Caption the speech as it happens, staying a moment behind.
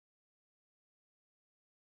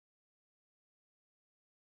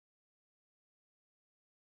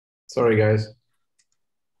Sorry, guys.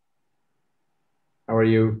 How are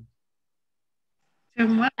you?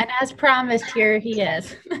 And as promised, here he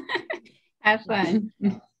is. Have fun.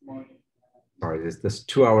 Sorry, this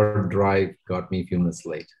 2 hour drive got me a few minutes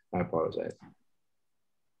late. I apologize.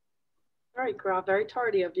 All right, Gaurav, very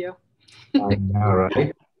tardy of you. I know,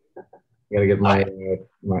 right? I gotta get my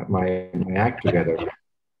act together.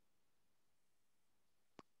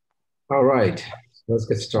 All right, so let's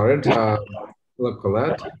get started. Hello,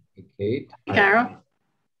 Colette, Kate, Carol.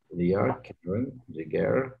 Leah, Karen,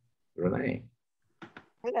 Jigar, Renee.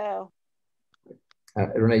 Hello.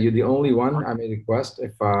 Renee, you're the only one. I may request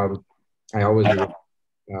if I always do,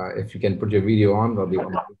 if you can put your video on, that'll be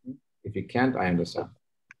amazing. If you can't, I understand.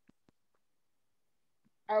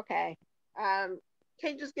 Okay. Can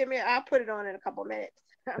you just give me, I'll put it on in a couple minutes.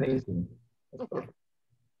 Amazing. That's perfect.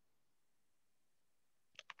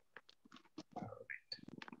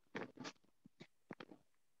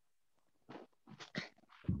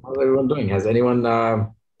 How's everyone doing? Has anyone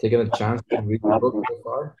taken a chance to read the book so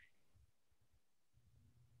far?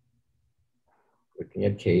 Looking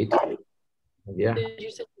at Kate. Yeah. Did you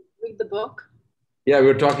say read the book? Yeah, we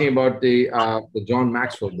were talking about the John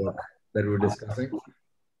Maxwell book that we were discussing.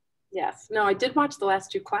 Yes. No, I did watch the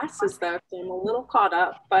last two classes though, so I'm a little caught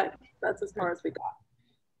up, but that's as far as we got.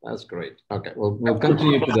 That's great. Okay, well, we'll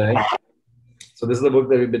continue today. So this is the book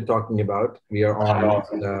that we've been talking about. We are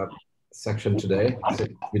on the section today. So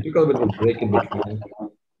we took a little bit of a break in between.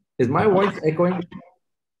 Is my voice echoing?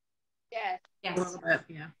 Yes. Yes. A little bit,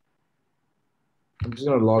 yeah. I'm just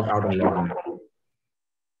gonna log out and log in.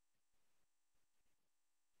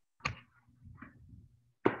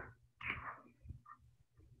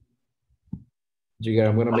 Jigar,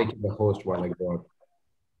 I'm gonna make you the host while I go out.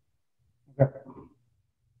 Okay.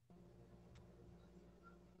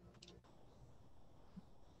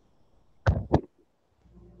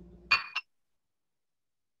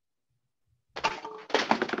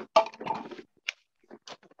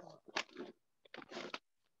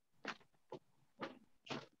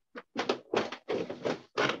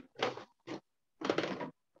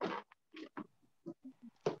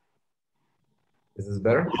 Is this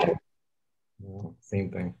better? No,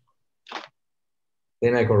 same thing.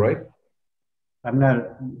 Same echo, right? I'm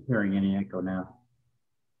not hearing any echo now.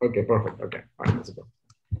 Okay, perfect. Okay, all right, let's go.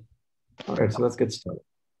 All right, so let's get started.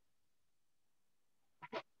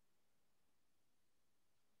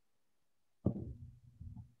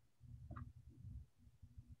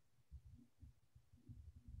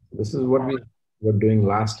 This is what we were doing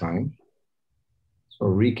last time. So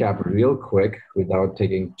recap real quick without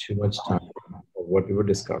taking too much time of what we were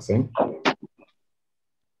discussing.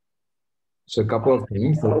 So a couple of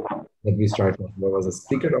things that we started with was the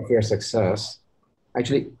secret of your success.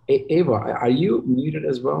 Actually, Ava, are you muted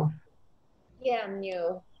as well? Yeah, I'm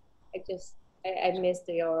new. I missed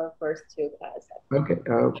your first two classes. Okay,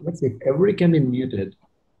 let's see if everybody can be muted.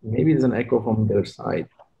 Maybe there's an echo from the other side.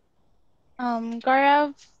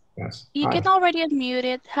 Gaurav, Yes. you Hi. can already unmute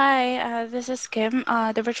it. Hi, this is Kim,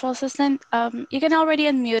 the virtual assistant. You can already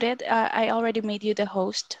unmute it. I already made you the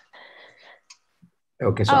host.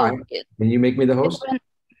 Okay, so can you make me the host?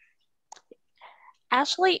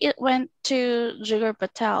 Actually, it went to Jigar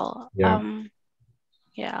Patel. Yeah.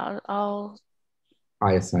 Yeah,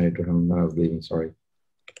 I assigned it to him when I was leaving, sorry.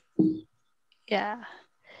 Yeah.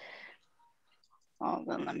 Hold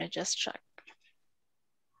on, let me just check.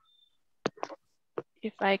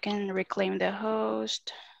 If I can reclaim the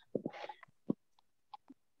host.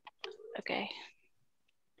 Okay.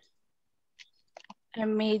 I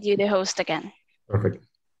made you the host again. Perfect.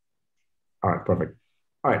 All right, perfect.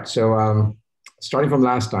 All right, so starting from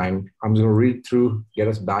last time, I'm just gonna read through, get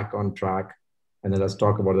us back on track, and then let's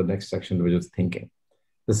talk about the next section, which is thinking.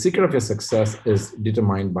 The secret of your success is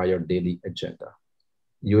determined by your daily agenda.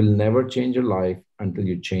 You will never change your life until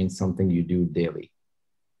you change something you do daily.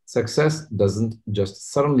 Success doesn't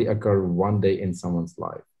just suddenly occur one day in someone's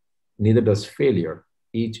life. Neither does failure.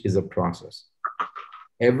 Each is a process.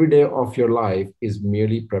 Every day of your life is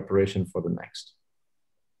merely preparation for the next.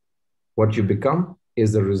 What you become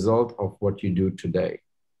is the result of what you do today.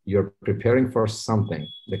 You're preparing for something.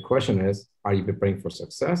 The question is, are you preparing for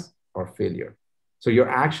success or failure? So your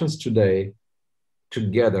actions today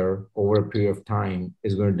together over a period of time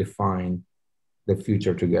is going to define the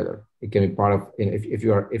future together. It can be part of, if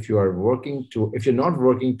you're not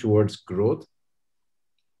working towards growth,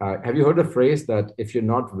 have you heard the phrase that if you're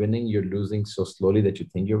not winning, you're losing so slowly that you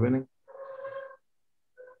think you're winning?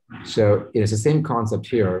 So it's the same concept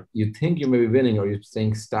here. You think you may be winning or you're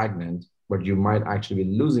staying stagnant, but you might actually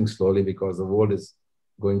be losing slowly because the world is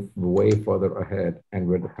going way further ahead and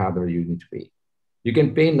we're the path where you need to be. You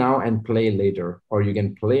can pay now and play later, or you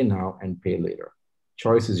can play now and pay later.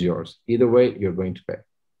 Choice is yours. Either way, you're going to pay.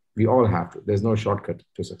 We all have to. There's no shortcut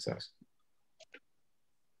to success.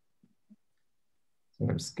 So I'm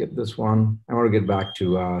going to skip this one. I want to get back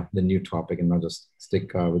to the new topic and not just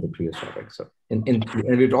stick with the previous topic. So, and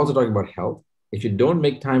we're also talking about health. If you don't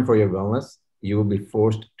make time for your wellness, you will be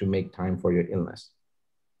forced to make time for your illness.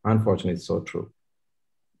 Unfortunately, it's so true.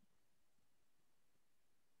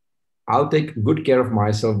 I'll take good care of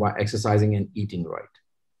myself by exercising and eating right.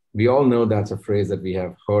 We all know that's a phrase that we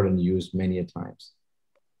have heard and used many a times.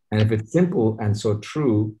 And if it's simple and so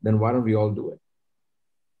true, then why don't we all do it?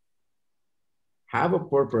 Have a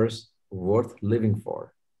purpose worth living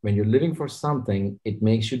for. When you're living for something, it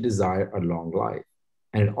makes you desire a long life.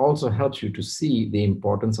 And it also helps you to see the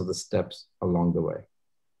importance of the steps along the way.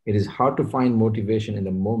 It is hard to find motivation in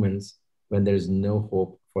the moments when there is no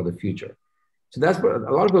hope for the future. So that's what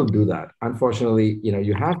a lot of people do that. Unfortunately,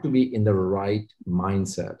 you have to be in the right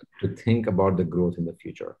mindset to think about the growth in the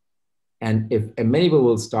future. And many people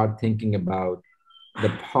will start thinking about the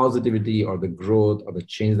positivity or the growth or the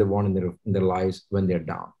change they want in their lives when they're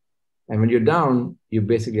down. And when you're down, you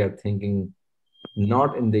basically are thinking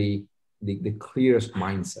not in the clearest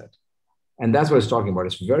mindset. And that's what it's talking about.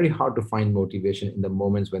 It's very hard to find motivation in the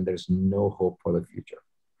moments when there's no hope for the future.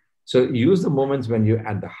 So use the moments when you're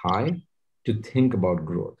at the high to think about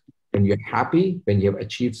growth. When you're happy, when you have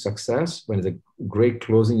achieved success, when it's a great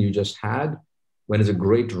closing you just had, when it's a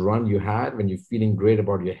great run you had, when you're feeling great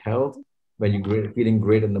about your health, when you're feeling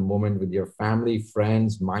great in the moment with your family,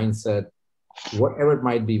 friends, mindset, whatever it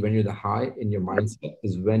might be, when you're the high in your mindset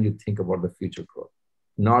is when you think about the future growth,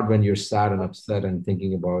 not when you're sad and upset and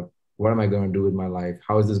thinking about what am I going to do with my life?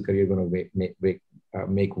 How is this career going to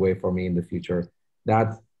make way for me in the future?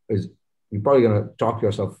 That is, you're probably going to talk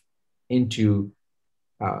yourself into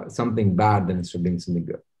something bad than instead of doing something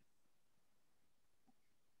good.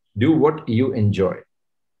 Do what you enjoy.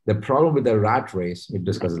 The problem with the rat race, we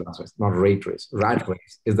discussed it last week, not rat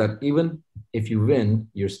race, is that even if you win,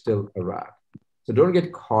 you're still a rat. So don't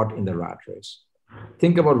get caught in the rat race.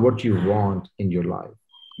 Think about what you want in your life.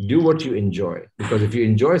 Do what you enjoy, because if you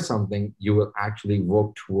enjoy something, you will actually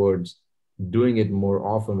work towards doing it more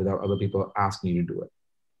often without other people asking you to do it.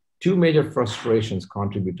 Two major frustrations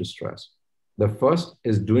contribute to stress. The first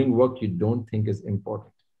is doing work you don't think is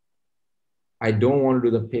important. I don't want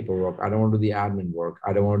to do the paperwork. I don't want to do the admin work.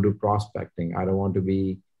 I don't want to do prospecting. I don't want to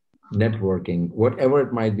be networking, whatever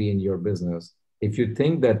it might be in your business. If you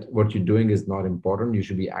think that what you're doing is not important, you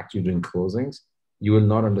should be actually doing closings. You will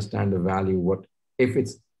not understand the value. If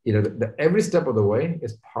it's, every step of the way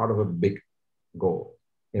is part of a big goal.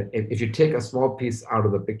 If you take a small piece out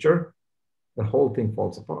of the picture, the whole thing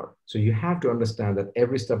falls apart. So you have to understand that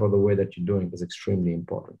every step of the way that you're doing is extremely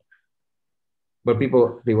important. But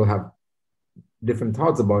people have different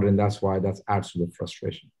thoughts about it, and that's why that adds to the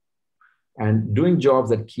frustration. And doing jobs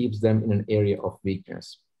that keeps them in an area of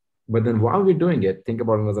weakness. But then while we're doing it, think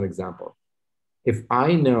about another example. If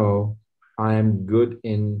I know I am good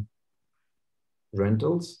in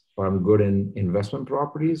rentals, or I'm good in investment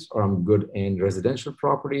properties, or I'm good in residential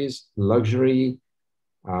properties, luxury,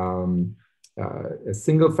 a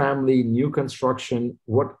single family, new construction,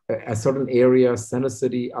 a certain area, center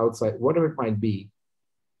city, outside, whatever it might be.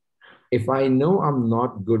 If I know I'm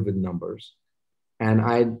not good with numbers and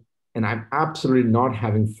I'm absolutely not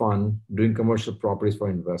having fun doing commercial properties for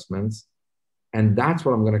investments, and that's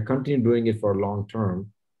what I'm going to continue doing it for long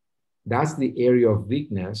term, that's the area of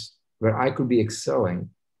weakness where I could be excelling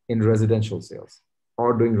in residential sales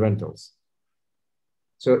or doing rentals.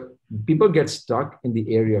 So people get stuck in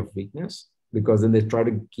the area of weakness because then they try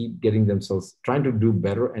to keep getting themselves, trying to do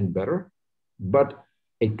better and better, but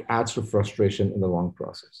it adds to frustration in the long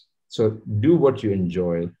process. So do what you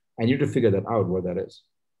enjoy, and you have to figure that out, what that is.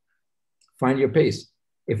 Find your pace.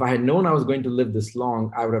 If I had known I was going to live this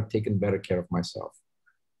long, I would have taken better care of myself.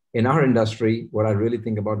 In our industry, what I really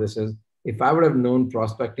think about this is, if I would have known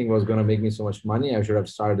prospecting was going to make me so much money, I should have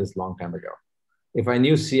started this long time ago. If I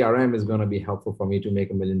knew CRM is going to be helpful for me to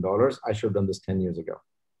make $1 million, I should have done this 10 years ago.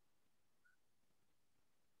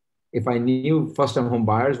 If I knew first-time home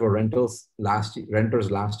buyers were renters last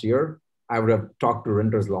year, I would have talked to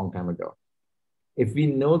renters a long time ago. If we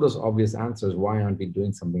know those obvious answers, why aren't we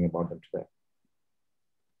doing something about them today?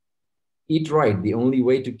 Eat right. The only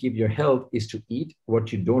way to keep your health is to eat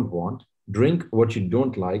what you don't want, drink what you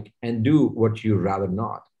don't like, and do what you rather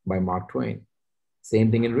not, by Mark Twain. Same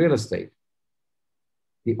thing in real estate.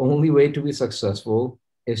 The only way to be successful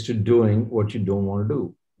is to doing what you don't want to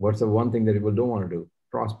do. What's the one thing that people don't want to do?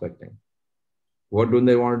 Prospecting. What do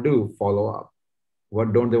they want to do? Follow up.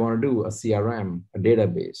 What don't they want to do? A CRM, a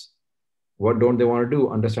database. What don't they want to do?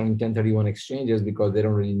 Understanding 1031 exchanges because they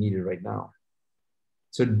don't really need it right now.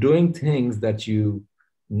 So doing things that you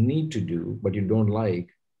need to do, but you don't like,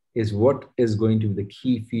 is what is going to be the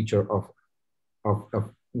key feature of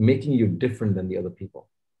making you different than the other people.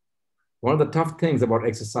 One of the tough things about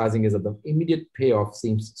exercising is that the immediate payoff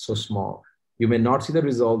seems so small. You may not see the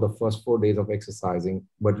result the first 4 days of exercising,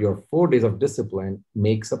 but your 4 days of discipline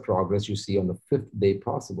makes the progress you see on the 5th day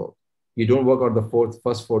possible. You don't work out the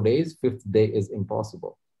first 4 days, 5th day is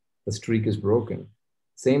impossible. The streak is broken.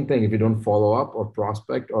 Same thing, if you don't follow up or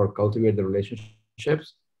prospect or cultivate the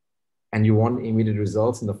relationships, and you want immediate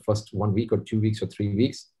results in the first 1 week or 2 weeks or 3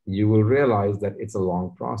 weeks, you will realize that it's a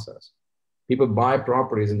long process. People buy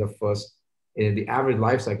properties in the average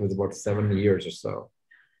life cycle is about 7 years or so.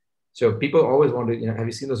 So people always want to, have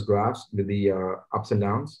you seen those graphs with the ups and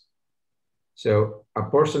downs? So a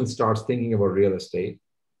person starts thinking about real estate,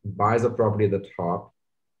 buys a property at the top,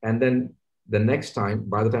 and then the next time,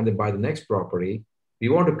 by the time they buy the next property, we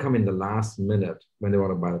want to come in the last minute when they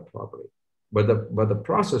want to buy the property. But the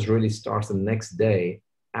process really starts the next day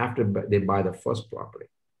after they buy the first property.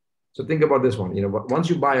 So think about this one. Once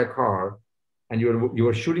you buy a car and you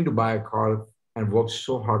were shooting to buy a car and worked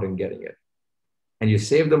so hard in getting it, and you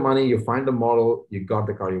save the money, you find the model, you got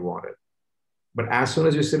the car you wanted. But as soon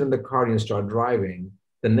as you sit in the car and you start driving,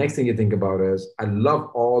 the next thing you think about is, I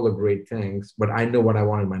love all the great things, but I know what I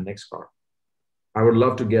want in my next car. I would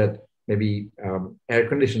love to get maybe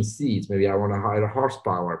air-conditioned seats. Maybe I want to hire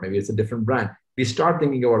horsepower. Maybe it's a different brand. We start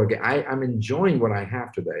thinking about, okay, I'm enjoying what I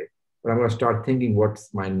have today, but I'm going to start thinking,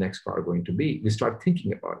 what's my next car going to be? We start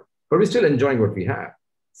thinking about it, but we're still enjoying what we have.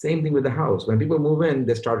 Same thing with the house. When people move in,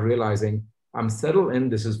 they start realizing, I'm settled in,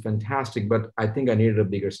 this is fantastic, but I think I needed a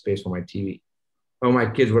bigger space for my TV. Or my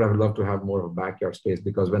kids would have loved to have more of a backyard space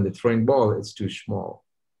because when they're throwing ball, it's too small.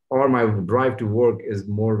 Or my drive to work is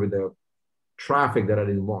more with the traffic that I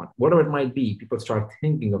didn't want. Whatever it might be, people start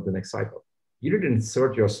thinking of the next cycle. You need to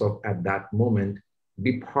insert yourself at that moment,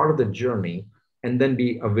 be part of the journey, and then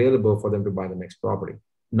be available for them to buy the next property.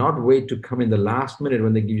 Not wait to come in the last minute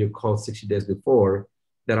when they give you a call 60 days before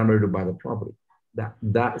that I'm ready to buy the property.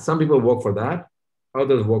 That some people work for that,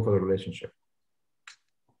 others work for the relationship.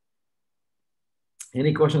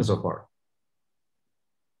 Any questions so far?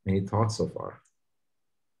 Any thoughts so far?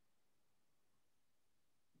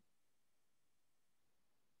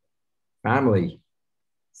 Family.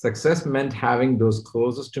 Success meant having those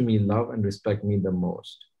closest to me love and respect me the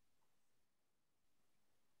most.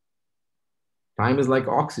 Time is like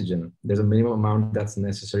oxygen. There's a minimum amount that's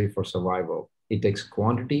necessary for survival. It takes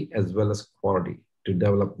quantity as well as quality to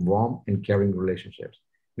develop warm and caring relationships.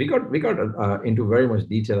 We got into very much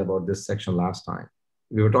detail about this section last time.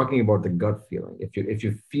 We were talking about the gut feeling. If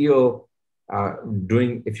you feel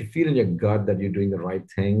in your gut that you're doing the right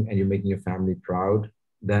thing and you're making your family proud,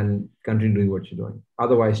 then continue doing what you're doing.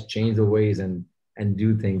 Otherwise, change the ways and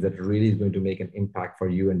do things that really is going to make an impact for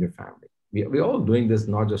you and your family. We're all doing this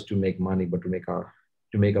not just to make money, but to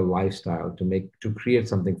make a lifestyle, to create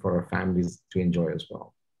something for our families to enjoy as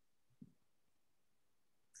well.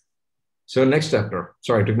 So next chapter.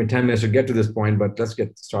 Sorry, it took me 10 minutes to get to this point, but let's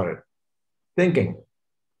get started. Thinking.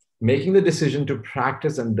 Making the decision to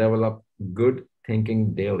practice and develop good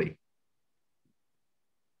thinking daily.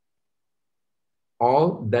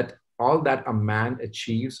 All that a man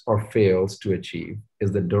achieves or fails to achieve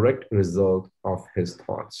is the direct result of his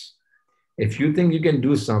thoughts. If you think you can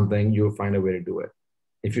do something, you'll find a way to do it.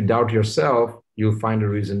 If you doubt yourself, you'll find a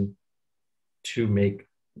reason to make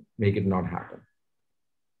it not happen.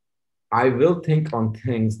 I will think on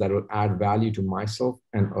things that will add value to myself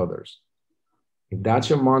and others. If that's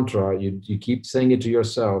your mantra, you keep saying it to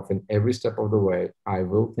yourself in every step of the way, I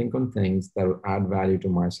will think on things that will add value to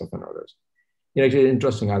myself and others. Actually,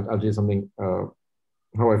 interesting. I'll tell you something, how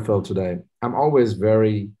I felt today. I'm always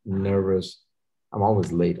very nervous. I'm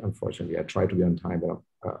always late, unfortunately. I try to be on time, but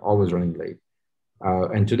I'm always running late.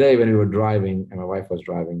 And today when we were driving and my wife was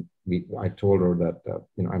driving, I told her that,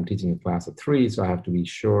 I'm teaching a class at 3, so I have to be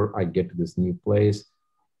sure I get to this new place.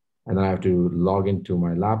 And then I have to log into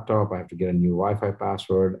my laptop. I have to get a new Wi-Fi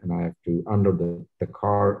password, and I have to unload the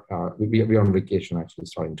car. We're on vacation actually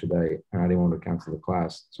starting today, and I didn't want to cancel the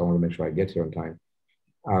class, so I want to make sure I get here on time.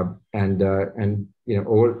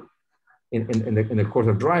 Over in the course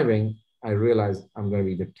of driving, I realized I'm going to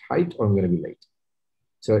be either tight or I'm going to be late.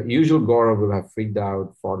 So usual Gaurav will have freaked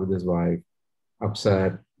out, fought with his wife,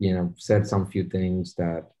 upset, said some few things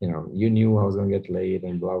that you knew I was going to get late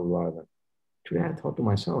and blah blah blah. Today I thought to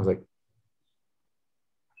myself, I was like,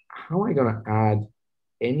 how am I going to add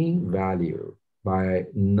any value by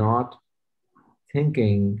not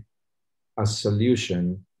thinking a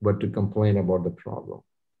solution, but to complain about the problem.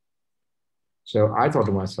 So I thought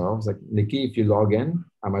to myself, like, Nikki, if you log in,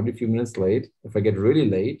 I might be a few minutes late. If I get really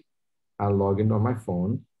late, I'll log in on my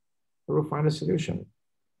phone. We'll find a solution.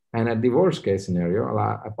 And at the worst case scenario,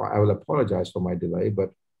 I will apologize for my delay,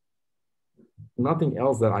 but nothing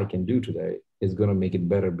else that I can do today is going to make it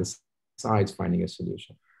better besides finding a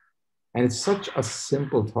solution. And it's such a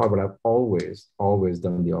simple thought, but I've always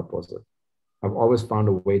done the opposite. I've always found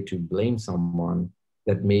a way to blame someone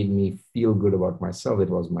that made me feel good about myself. It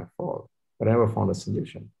was my fault, but I never found a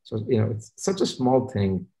solution. So, it's such a small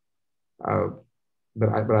thing. But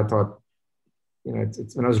I thought,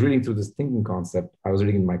 it's when I was reading through this thinking concept, I was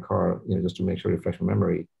reading in my car, just to make sure to refresh my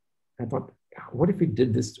memory. I thought, what if we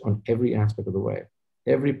did this on every aspect of the way?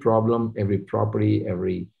 Every problem, every property,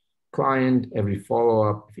 every client, every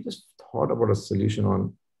follow-up, if we just thought about a solution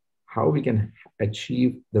on how we can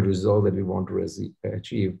achieve the result that we want to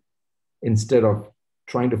achieve, instead of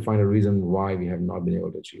trying to find a reason why we have not been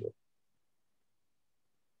able to achieve it.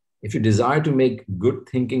 If you desire to make good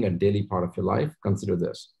thinking a daily part of your life, consider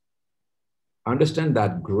this. Understand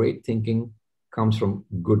that great thinking comes from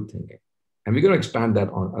good thinking. And we're going to expand that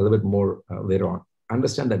on a little bit more later on.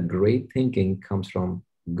 Understand that great thinking comes from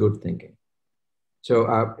good thinking.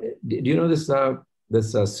 So do you know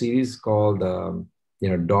this series called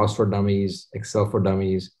DOS for Dummies, Excel for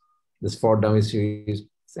Dummies, this For Dummies series?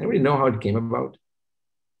 Does anybody know how it came about?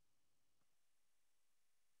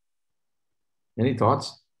 Any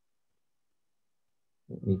thoughts?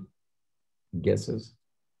 Any guesses?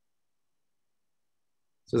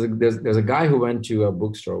 So there's a guy who went to a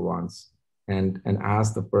bookstore once and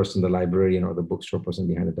asked the person, the librarian or the bookstore person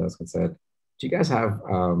behind the desk, and said, do you guys have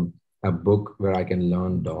a book where I can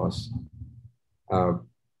learn DOS?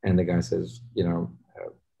 And the guy says,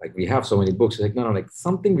 like, we have so many books. He's like, no, like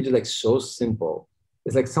something which is like so simple.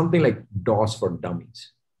 It's like something like DOS for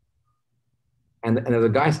Dummies. And there's a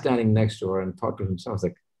guy standing next to her and thought to himself,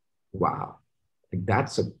 like, wow, like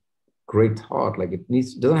that's a great thought. Like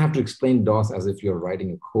doesn't have to explain DOS as if you're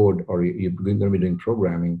writing a code or you're going to be doing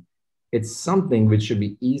programming. It's something which should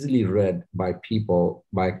be easily read by people,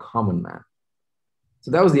 by a common man.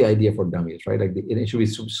 So that was the idea for Dummies, right? Like it should be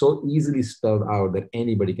so easily spelled out that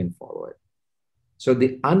anybody can follow it. So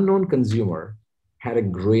the unknown consumer had a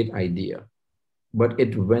great idea, but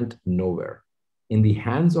it went nowhere. In the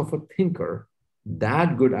hands of a thinker,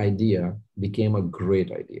 that good idea became a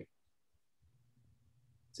great idea.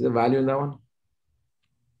 See the value in that one?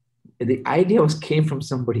 The idea came from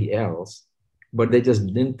somebody else, but they just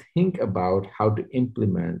didn't think about how to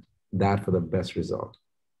implement that for the best result.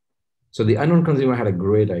 So the unknown consumer had a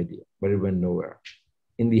great idea, but it went nowhere.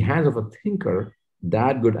 In the hands of a thinker,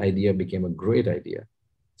 that good idea became a great idea.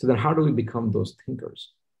 So then how do we become those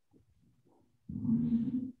thinkers?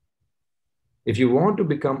 If you want to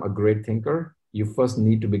become a great thinker, you first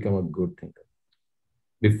need to become a good thinker.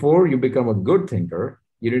 Before you become a good thinker,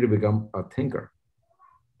 you need to become a thinker.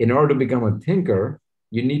 In order to become a thinker,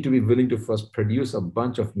 you need to be willing to first produce a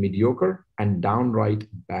bunch of mediocre and downright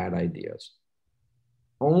bad ideas.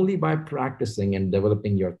 Only by practicing and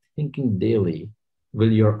developing your thinking daily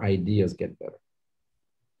will your ideas get better.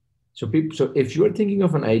 So if you're thinking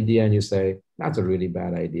of an idea and you say, that's a really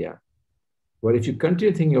bad idea, but if you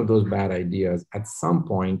continue thinking of those bad ideas, at some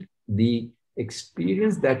point, the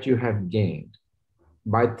experience that you have gained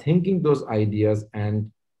by thinking those ideas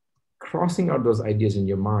and crossing out those ideas in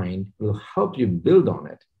your mind will help you build on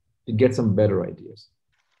it to get some better ideas.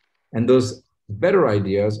 And those better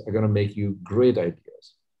ideas are going to make you great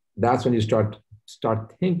ideas. That's when you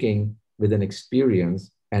start thinking with an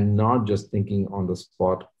experience and not just thinking on the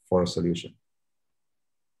spot for a solution.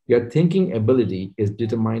 Your thinking ability is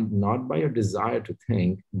determined not by your desire to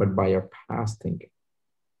think, but by your past thinking.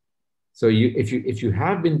 So if you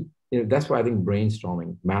have been, that's why I think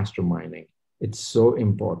brainstorming, masterminding, it's so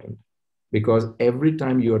important, because every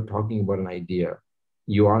time you are talking about an idea,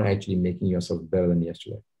 you are actually making yourself better than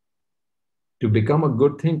yesterday. To become a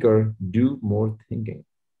good thinker, do more thinking.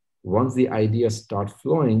 Once the ideas start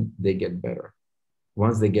flowing, they get better.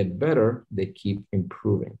 Once they get better, they keep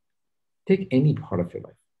improving. Take any part of your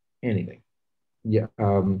life, anything. Yeah,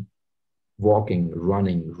 walking,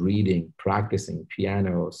 running, reading, practicing,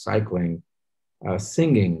 piano, cycling,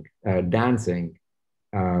 singing, dancing,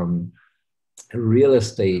 real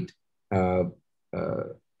estate,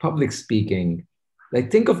 public speaking.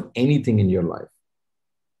 Like, think of anything in your life.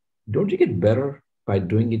 Don't you get better by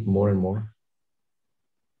doing it more and more?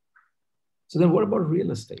 So then what about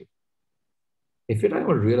real estate? If you're talking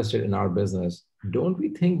about real estate in our business, don't we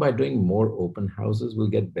think by doing more open houses, we'll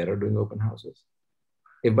get better doing open houses?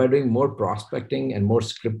 If by doing more prospecting and more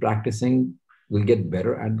script practicing, we'll get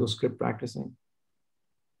better at those script practicing.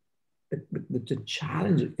 The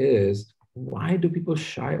challenge is, why do people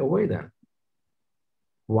shy away then?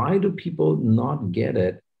 Why do people not get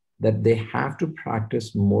it that they have to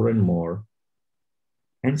practice more and more?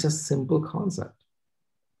 And it's a simple concept.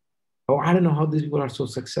 Oh, I don't know how these people are so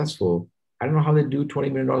successful. I don't know how they do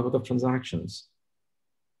 $20 million worth of transactions.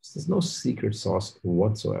 There's no secret sauce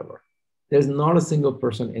whatsoever. There's not a single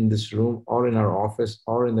person in this room or in our office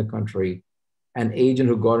or in the country, an agent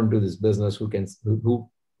who got into this business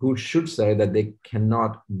who should say that they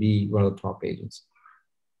cannot be one of the top agents.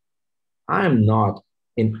 I am not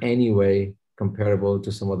in any way comparable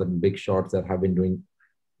to some of the big shots that have been doing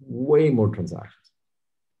way more transactions.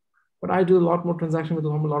 But I do a lot more transactions with a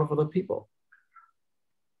lot of other people.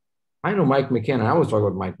 I know Mike McCann. I always talk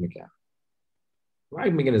about Mike McCann.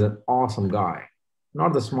 Mike McCann is an awesome guy,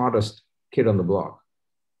 not the smartest kid on the block.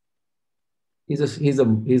 He's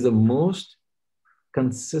the most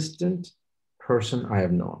consistent person I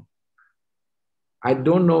have known. I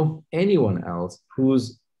don't know anyone else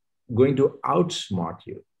who's going to outsmart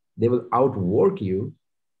you. They will outwork you.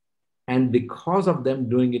 And because of them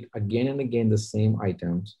doing it again and again, the same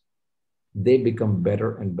items, they become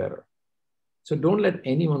better and better. So don't let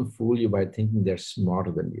anyone fool you by thinking they're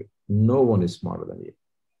smarter than you. No one is smarter than you.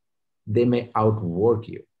 They may outwork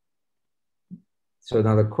you. So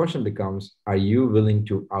now the question becomes, are you willing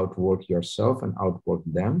to outwork yourself and outwork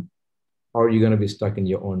them? Or are you going to be stuck in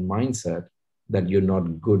your own mindset that you're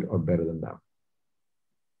not good or better than them?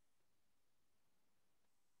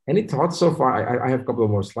 Any thoughts so far? I have a couple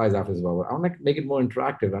of more slides after this, but I want to make it more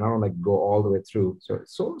interactive and I don't like go all the way through.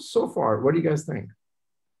 So far, what do you guys think?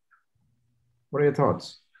 What are your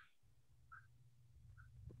thoughts?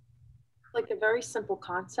 Like a very simple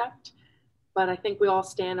concept, but I think we all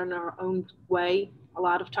stand in our own way a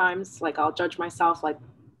lot of times. Like I'll judge myself like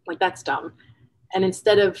that's dumb. And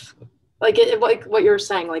instead of like what you're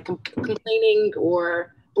saying, like complaining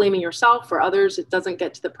or blaming yourself or others, it doesn't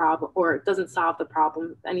get to the problem, or it doesn't solve the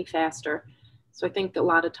problem any faster. So I think a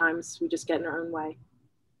lot of times we just get in our own way.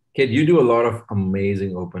 Kate, you do a lot of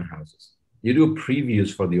amazing open houses. You do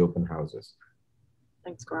previews for the open houses.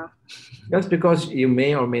 Thanks, Gaurav. Just because you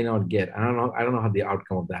may or may not get, I don't know how the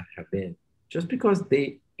outcome of that have been. Just because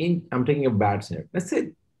I'm taking a bad scenario. Let's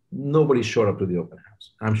say nobody showed up to the open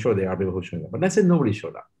house. I'm sure there are people who showed up, but let's say nobody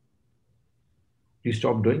showed up. Do you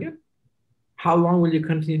stop doing it? How long will you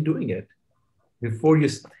continue doing it before you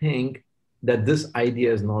think that this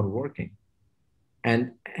idea is not working?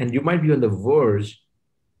 And you might be on the verge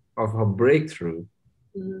of a breakthrough,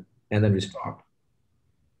 and then we stop.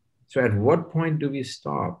 So at what point do we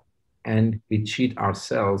stop and we cheat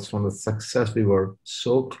ourselves from the success we were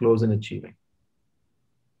so close in achieving?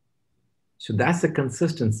 So that's the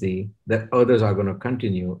consistency that others are going to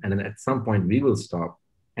continue. And then at some point we will stop.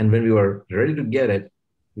 And when we were ready to get it,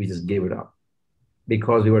 we just gave it up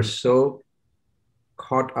because we were so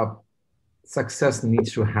caught up. Success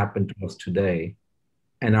needs to happen to us today.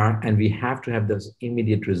 And we have to have those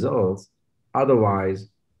immediate results. Otherwise,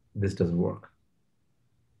 this doesn't work.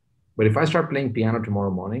 But if I start playing piano tomorrow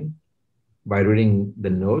morning by reading the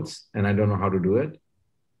notes and I don't know how to do it,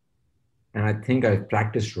 and I think I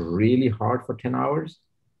practiced really hard for 10 hours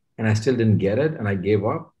and I still didn't get it and I gave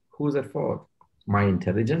up, who's at fault? My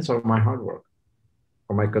intelligence or my hard work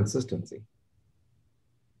or my consistency?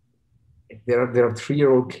 There are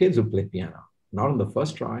 3-year-old kids who play piano, not on the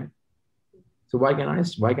first try. So why can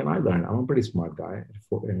I learn? I'm a pretty smart guy.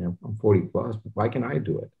 I'm 40 plus, but why can I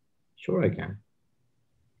do it? Sure I can.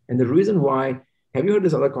 And the reason why, have you heard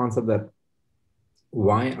this other concept that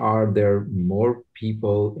why are there more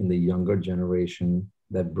people in the younger generation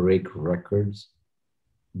that break records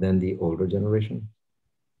than the older generation?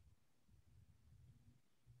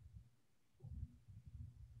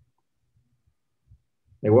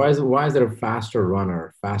 Like why is there a faster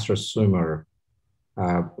runner, faster swimmer?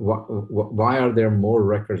 Why are there more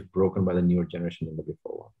records broken by the newer generation than the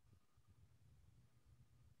before one?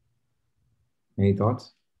 Any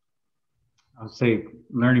thoughts? I would say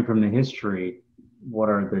learning from the history, what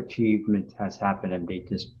are the achievements has happened, and they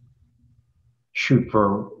just shoot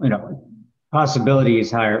for,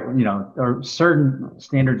 possibilities higher, or certain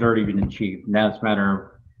standards already been achieved. Now it's a matter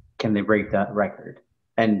of can they break that record?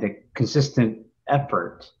 And the consistent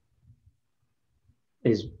effort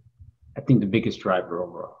is, I think, the biggest driver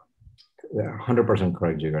overall. Yeah, 100%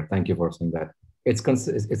 correct, Jigar. Thank you for saying that.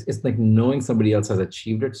 It's like knowing somebody else has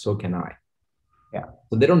achieved it, so can I. Yeah.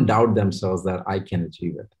 So they don't doubt themselves that I can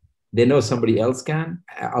achieve it. They know somebody else can,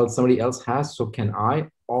 somebody else has, so can I.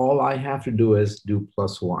 All I have to do is do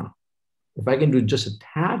 +1. If I can do just a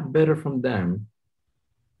tad better from them,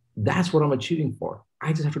 that's what I'm achieving for.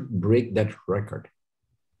 I just have to break that record.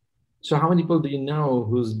 So how many people do you know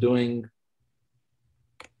who's doing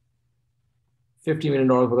 $50 million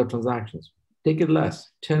worth of transactions? Take it less,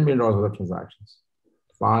 $10 million worth of transactions,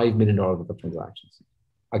 $5 million worth of transactions.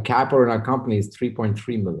 A capper in our company is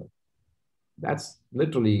 3.3 million. That's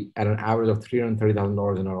literally at an average of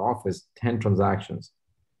 $330,000 in our office, 10 transactions,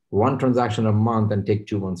 1 transaction a month, and take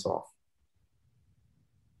 2 months off.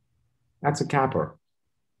 That's a capper.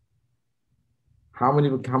 How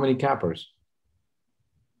many cappers?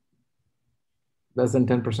 Less than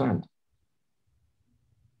 10%.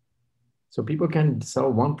 So people can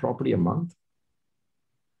sell 1 property a month.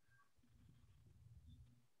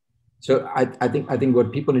 So I think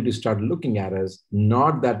what people need to start looking at is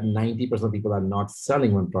not that 90% of people are not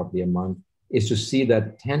selling 1 property a month, is to see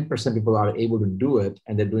that 10% people are able to do it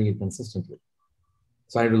and they're doing it consistently.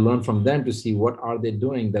 So I need to learn from them to see what are they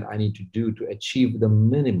doing that I need to do to achieve the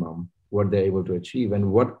minimum what they're able to achieve,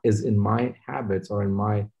 and what is in my habits or in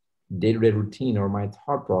my day-to-day routine or my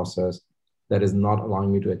thought process that is not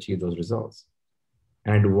allowing me to achieve those results.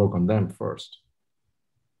 And I need to work on them first.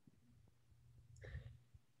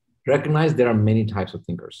 Recognize there are many types of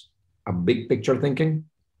thinkers. A big picture thinking,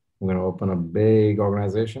 I'm going to open a big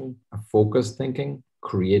organization, a focused thinking,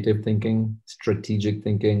 creative thinking, strategic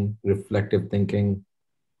thinking, reflective thinking,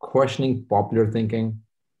 questioning popular thinking,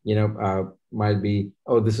 might be,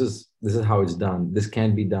 oh, this is how it's done. This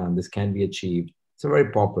can be done. This can be achieved. It's a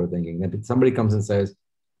very popular thinking. And if somebody comes and says,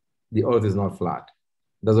 the earth is not flat.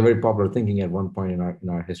 That's a very popular thinking at one point in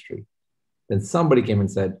our history. Then somebody came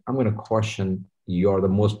and said, I'm going to question the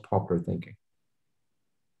most popular thinking.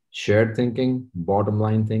 Shared thinking, bottom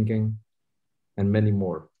line thinking, and many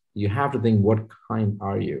more. You have to think, what kind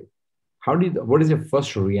are you? What is your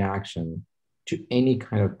first reaction to any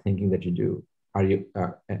kind of thinking that you do? Are you,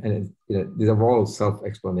 these are all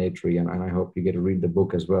self-explanatory, and I hope you get to read the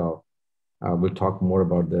book as well. We'll talk more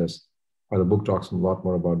about this, or the book talks a lot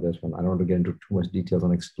more about this one. I don't want to get into too much details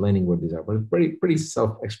on explaining what these are, but it's pretty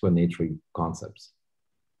self-explanatory concepts.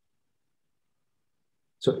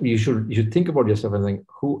 So you should think about yourself and think,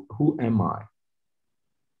 who am I?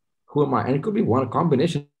 Who am I? And it could be one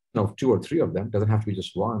combination of 2 or 3 of them. It doesn't have to be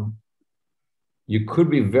just one. You could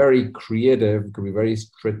be very creative, could be very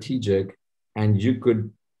strategic, and you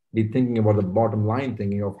could be thinking about the bottom line,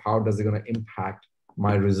 thinking of how does it going to impact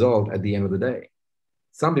my result at the end of the day.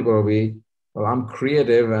 Some people will be, well, I'm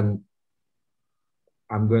creative and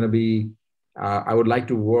I'm going to be, I would like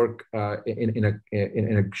to work in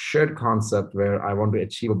a shared concept where I want to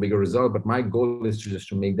achieve a bigger result, but my goal is just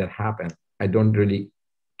to make that happen. I don't really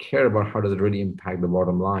care about how does it really impact the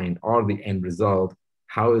bottom line or the end result.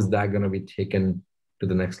 How is that going to be taken to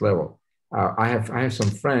the next level? I have some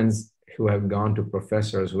friends who have gone to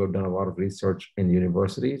professors who have done a lot of research in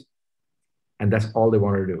universities, and that's all they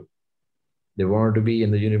wanted to do. They wanted to be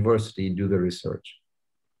in the university, do the research.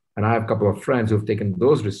 And I have a couple of friends who've taken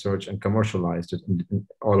those research and commercialized it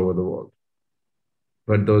all over the world.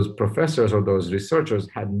 But those professors or those researchers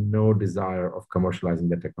had no desire of commercializing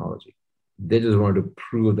the technology. They just wanted to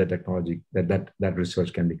prove that technology, that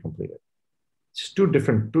research can be completed. It's two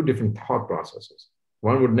different thought processes.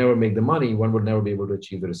 One would never make the money, one would never be able to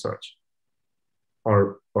achieve the research.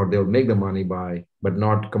 Or they'll make the money but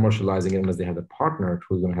not commercializing it unless they have a partner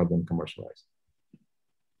who's going to help them commercialize.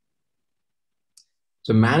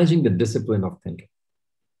 So managing the discipline of thinking.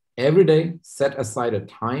 Every day, set aside a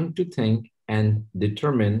time to think and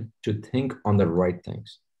determine to think on the right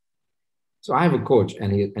things. So I have a coach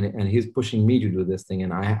and he's pushing me to do this thing,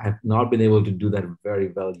 and I have not been able to do that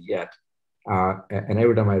very well yet. And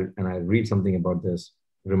every time I read something about this,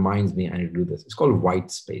 it reminds me I need to do this. It's called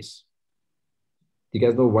white space. Do you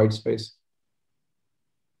guys know white space?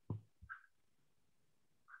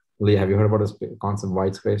 Leah, have you heard about this concept,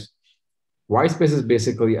 white space? White space is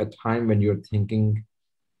basically a time when you're thinking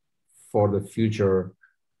for the future,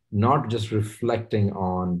 not just reflecting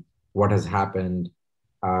on what has happened,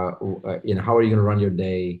 how are you going to run your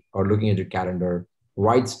day or looking at your calendar.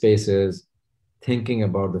 White space is thinking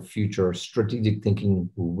about the future, strategic thinking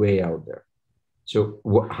way out there. So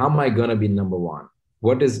how am I going to be number one?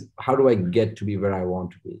 How do I get to be where I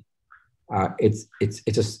want to be?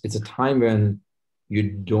 It's a time when you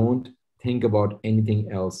don't think about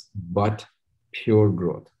anything else but pure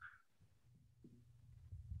growth.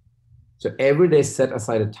 So every day set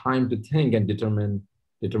aside a time to think and determine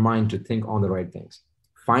to think on the right things.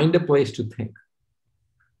 Find a place to think.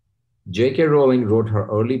 J.K. Rowling wrote her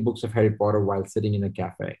early books of Harry Potter while sitting in a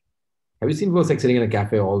cafe. Have you seen people sitting in a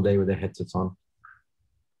cafe all day with their headsets on?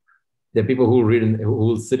 There are people who who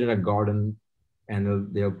will sit in a garden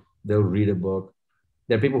and they'll read a book.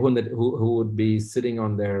 There are people who would be sitting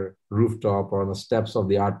on their rooftop or on the steps of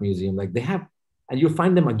the art museum. Like they have, and you'll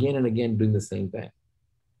find them again and again doing the same thing.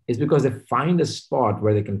 It's because they find a spot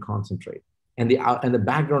where they can concentrate, and the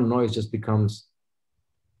background noise just becomes,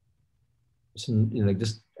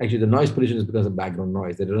 just actually the noise pollution is because of background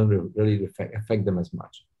noise. That doesn't really affect them as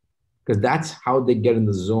much, because that's how they get in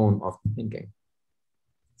the zone of thinking.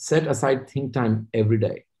 Set aside think time every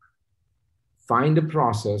day. Find a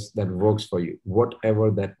process that works for you, whatever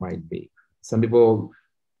that might be. Some people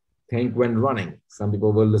think when running. Some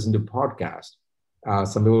people will listen to podcasts.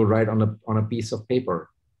 Some people will write on a piece of paper.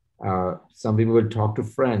 Some people will talk to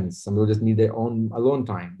friends. Some people just need their own alone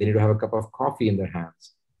time. They need to have a cup of coffee in their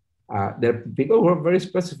hands. There are people who are very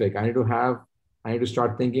specific. I need to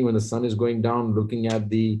start thinking when the sun is going down, looking at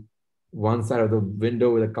the one side of the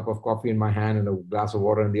window with a cup of coffee in my hand and a glass of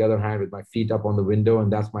water in the other hand with my feet up on the window,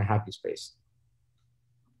 and that's my happy space.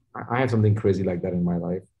 I have something crazy like that in my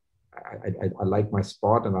life. I like my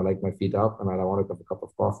spot and I like my feet up and I want a cup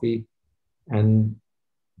of coffee, and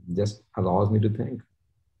just allows me to think.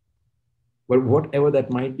 But whatever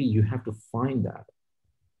that might be, you have to find that.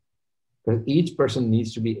 Because each person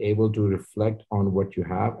needs to be able to reflect on what you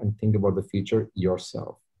have and think about the future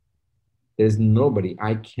yourself. There's nobody,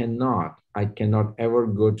 I cannot ever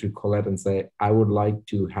go to Colette and say, I would like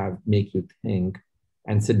to make you think,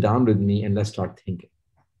 and sit down with me and let's start thinking.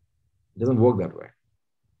 It doesn't work that way.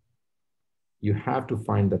 You have to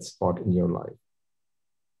find that spot in your life.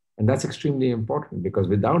 And that's extremely important, because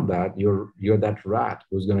without that, you're that rat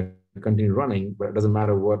who's going to continue running, but it doesn't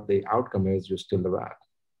matter what the outcome is, you're still the rat.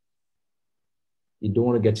 You don't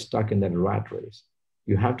want to get stuck in that rat race.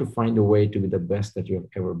 You have to find a way to be the best that you have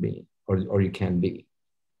ever been, or you can be.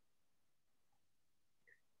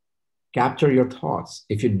 Capture your thoughts.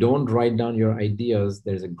 If you don't write down your ideas,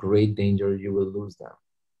 there's a great danger you will lose them.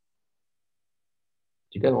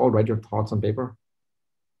 Do you guys all write your thoughts on paper?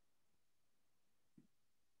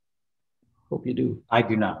 Hope you do. I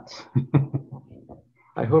do not.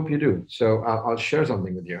 I hope you do. So I'll share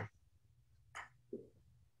something with you.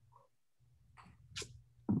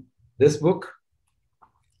 This book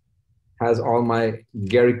has all my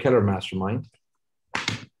Gary Keller mastermind.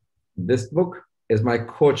 This book is my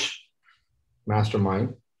coach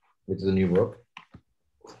mastermind, which is a new book.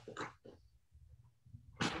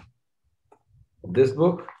 This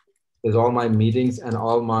book is all my meetings and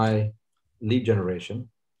all my lead generation.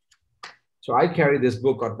 So I carry this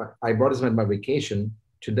book. I brought this on my vacation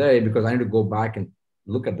today because I need to go back and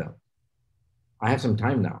look at them. I have some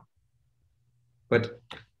time now. But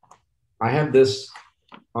I have this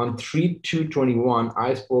on 3/2/21.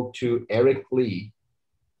 I spoke to Eric Lee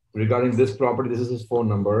regarding this property. This is his phone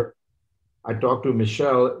number. I talked to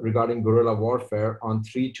Michelle regarding guerrilla warfare on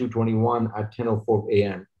 3/2/21 at 10:04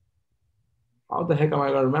 a.m. How the heck am I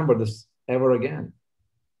going to remember this ever again?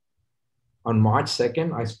 On March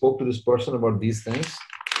 2nd, I spoke to this person about these things.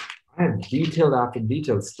 I have detailed after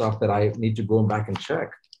detailed stuff that I need to go back and check.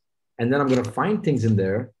 And then I'm going to find things in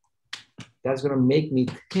there that's going to make me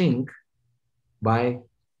think by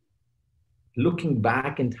looking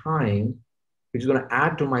back in time, which is going to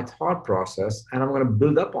add to my thought process, and I'm going to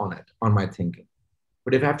build up on it, on my thinking.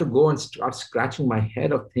 But if I have to go and start scratching my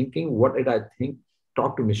head of thinking, what did I think?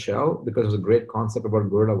 Talk to Michelle, because it was a great concept about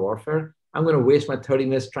guerrilla warfare. I'm going to waste my 30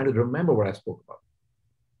 minutes trying to remember what I spoke about.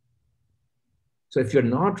 So if you're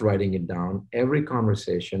not writing it down, every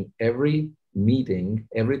conversation, every meeting,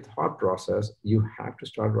 every thought process, you have to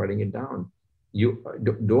start writing it down. You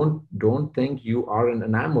don't think you are an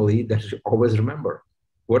anomaly that you always remember.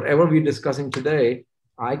 Whatever we're discussing today,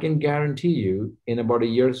 I can guarantee you in about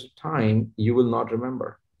a year's time, you will not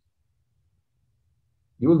remember.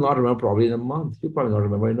 You will not remember probably in a month. You'll probably not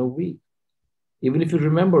remember in a week. Even if you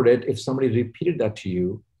remembered it, if somebody repeated that to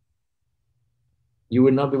you, you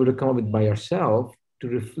would not be able to come up with by yourself to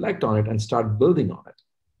reflect on it and start building on it.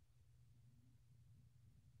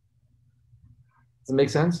 Does it make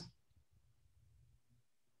sense?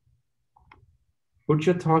 Put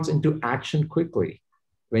your thoughts into action quickly.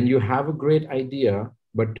 When you have a great idea,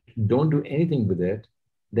 but don't do anything with it,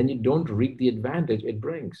 then you don't reap the advantage it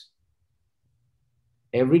brings.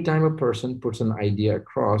 Every time a person puts an idea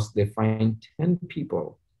across, they find 10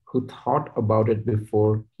 people who thought about it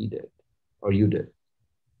before he did, or you did.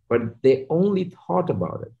 But they only thought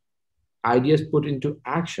about it. Ideas put into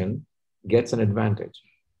action gets an advantage.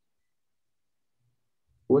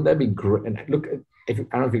 Wouldn't that be great? And look, I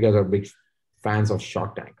don't know if you guys are big fans of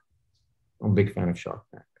Shark Tank. I'm a big fan of Shark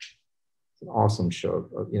Tank. It's an awesome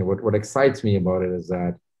show. You know, what excites me about it is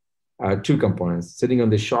that Two components. Sitting on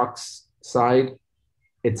the shocks side,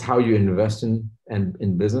 it's how you invest in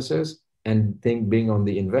businesses, and being on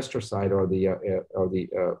the investor side or the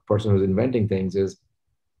person who's inventing things is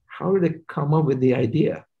how did they come up with the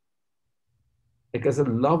idea? Because a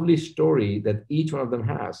lovely story that each one of them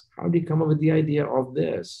has. How do you come up with the idea of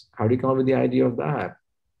this? How do you come up with the idea of that?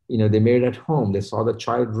 They made it at home. They saw the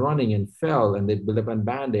child running and fell, and they built up a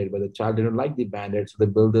band-aid, but the child didn't like the band-aid, so they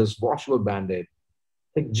built this washable band-aid.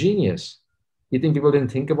 Like genius. You think people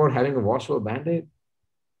didn't think about having a washable band-aid?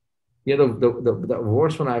 The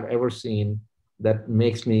worst one I've ever seen that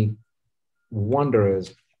makes me wonder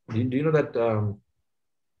is, do you know that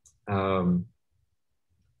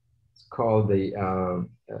it's called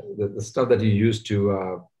the stuff that you use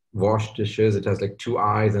to wash dishes? It has like two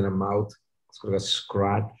eyes and a mouth. It's called a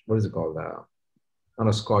scratch. What is it called? Not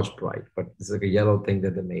a Scotch Brite, but it's like a yellow thing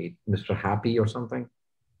that they made. Mr. Happy or something.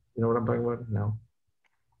 You know what I'm talking about? No.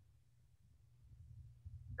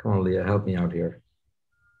 Come on, Leah, help me out here.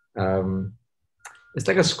 It's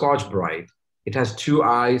like a Scotch Brite. It has two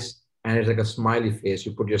eyes and it's like a smiley face.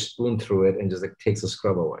 You put your spoon through it and just like takes the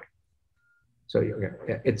scrub away. So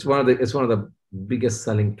okay, it's one of the biggest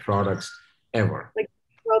selling products ever. Like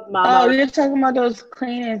Mama. Oh, you're talking about those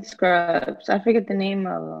cleaning scrubs. I forget the name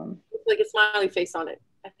of them. It's like a smiley face on it.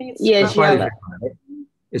 I think it's it's yellow.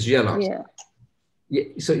 It's yellow. Yeah. Yeah.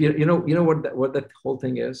 So you know what that whole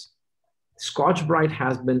thing is? Scotch Brite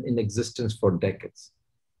has been in existence for decades.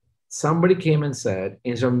 Somebody came and said,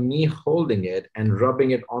 instead of me holding it and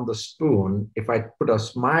rubbing it on the spoon, if I put a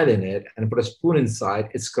smile in it and put a spoon inside,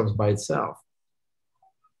 it scrubs by itself.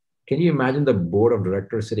 Can you imagine the board of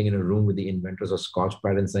directors sitting in a room with the inventors of Scotch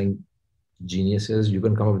Brite and saying, geniuses, you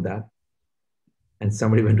can come up with that? And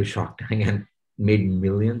somebody went to Shark Tank and made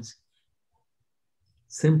millions.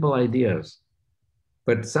 Simple ideas.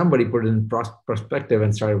 But somebody put it in perspective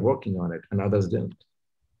and started working on it, and others didn't.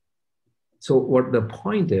 So what the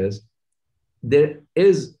point is, there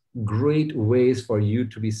is great ways for you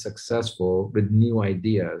to be successful with new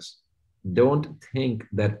ideas. Don't think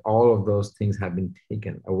that all of those things have been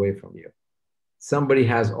taken away from you. Somebody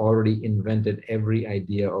has already invented every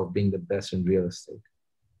idea of being the best in real estate.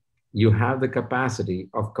 You have the capacity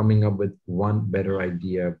of coming up with one better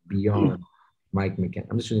idea beyond Mike McCann.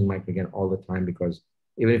 I'm just using Mike McCann all the time because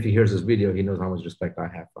even if he hears this video, he knows how much respect I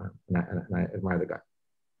have for him, and I admire the guy.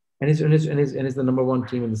 And it's the number one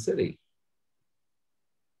team in the city.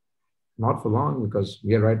 Not for long, because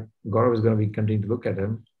we are right. Gaurav is going to be continuing to look at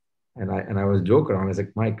him, and I was joking around. I was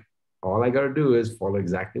like, Mike, all I got to do is follow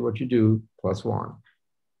exactly what you do +1.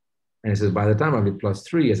 And he says, by the time I'll be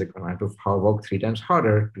 +3, I said, I have to work 3 times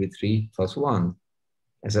harder to be 3 + 1.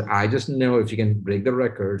 I said, I just know if you can break the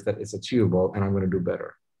records that it's achievable, and I'm going to do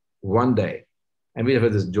better one day. And we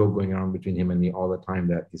have this joke going around between him and me all the time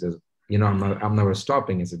that he says, I'm never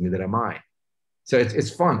stopping. He says, neither am I. So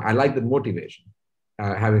it's fun. I like the motivation,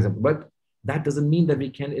 having something, but that doesn't mean that we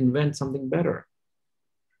can't invent something better.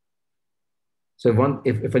 So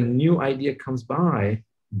if a new idea comes by,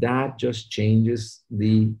 that just changes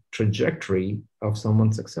the trajectory of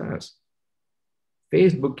someone's success.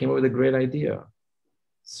 Facebook came up with a great idea.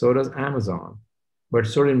 So does Amazon, but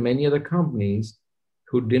so did many other companies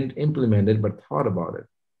who didn't implement it but thought about it.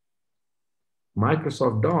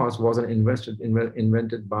 Microsoft DOS wasn't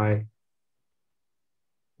invented by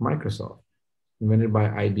Microsoft, invented by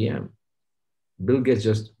IBM. Bill Gates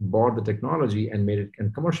just bought the technology and made it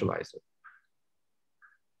and commercialized it.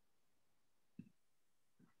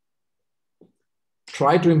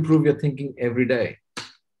 Try to improve your thinking every day.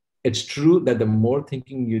 It's true that the more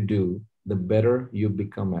thinking you do, the better you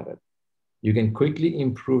become at it. You can quickly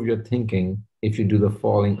improve your thinking if you do the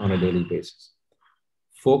following on a daily basis.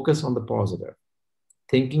 Focus on the positive.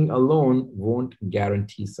 Thinking alone won't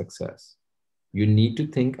guarantee success. You need to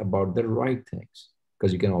think about the right things,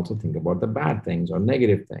 because you can also think about the bad things or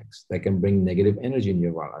negative things that can bring negative energy in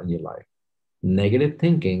your life. Negative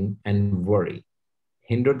thinking and worry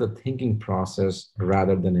hinder the thinking process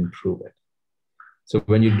rather than improve it. So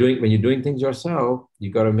when you're doing things yourself,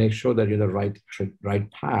 you got to make sure that you're the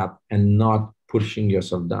right path and not pushing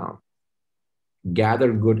yourself down.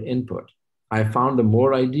 Gather good input. I found the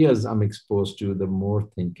more ideas I'm exposed to, the more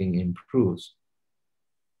thinking improves.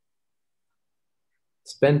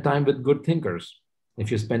 Spend time with good thinkers.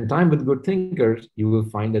 If you spend time with good thinkers, you will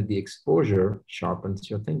find that the exposure sharpens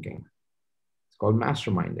your thinking. It's called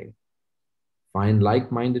masterminding. Find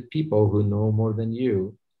like-minded people who know more than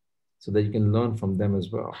you so that you can learn from them as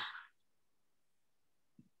well.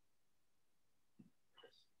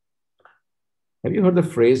 Have you heard the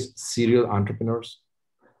phrase serial entrepreneurs?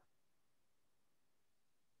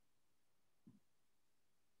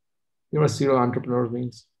 You know what serial entrepreneur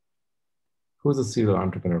means? Who's a serial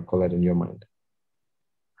entrepreneur, Colette, in your mind?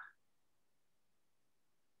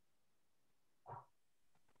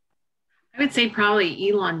 I would say probably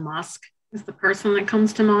Elon Musk is the person that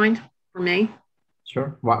comes to mind for me.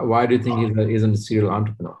 Sure. Why do you think he's a serial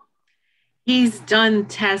entrepreneur? He's done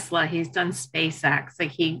Tesla, he's done SpaceX.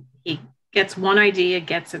 Like he gets one idea,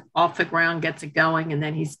 gets it off the ground, gets it going, and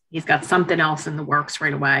then he's got something else in the works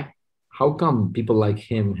right away. How come people like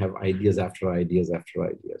him have ideas after ideas after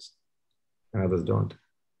ideas, and others don't? I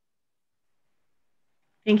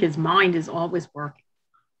think his mind is always working.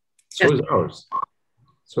 So is ours.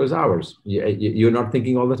 So is ours. You're not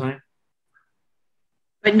thinking all the time?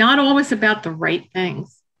 But not always about the right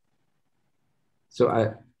things.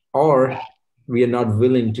 Or we are not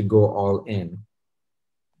willing to go all in,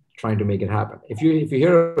 trying to make it happen. If you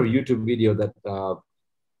hear a YouTube video that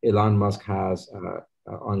Elon Musk has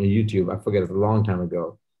on YouTube, I forget, it's a long time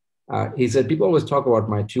ago. He said, people always talk about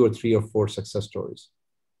my 2 or 3 or 4 success stories.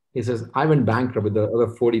 He says, I went bankrupt with the other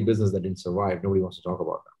 40 businesses that didn't survive. Nobody wants to talk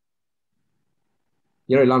about them.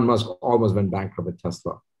 You know, Elon Musk almost went bankrupt with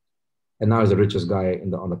Tesla. And now he's the richest guy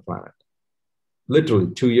on the planet.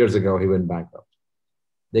 Literally 2 years ago, he went bankrupt.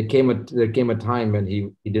 There came a time when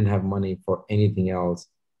he didn't have money for anything else.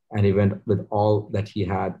 And he went with all that he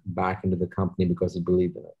had back into the company because he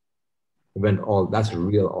believed in it. He went that's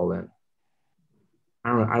real all in.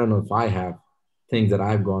 I don't know if I have things that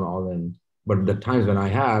I've gone all in, but the times when I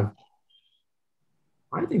have,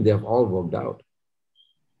 I think they have all worked out.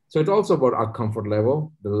 So it's also about our comfort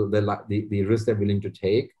level, the risk they're willing to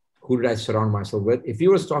take. Who did I surround myself with? If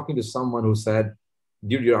you was talking to someone who said,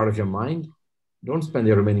 dude, you're out of your mind, don't spend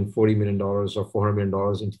the remaining $40 million or $400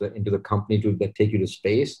 million into the company that take you to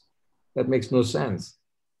space. That makes no sense.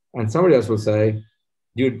 And somebody else will say,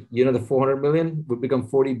 dude, you know, the 400 million would become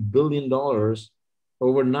 $40 billion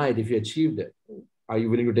overnight if you achieved it. Are you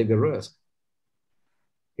willing to take the risk?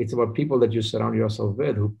 It's about people that you surround yourself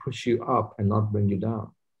with who push you up and not bring you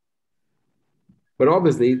down. But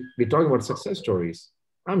obviously, we're talking about success stories.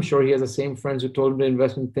 I'm sure he has the same friends who told him to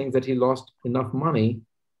invest in things that he lost enough money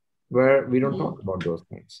where we don't talk about those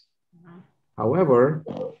things. However,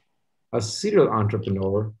 a serial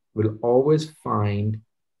entrepreneur will always find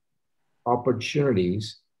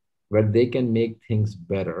opportunities where they can make things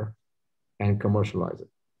better and commercialize it.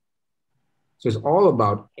 So it's all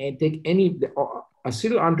about, a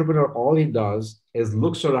serial entrepreneur, all he does is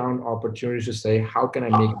looks around opportunities to say, how can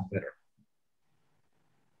I make it better?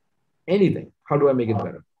 Anything, how do I make it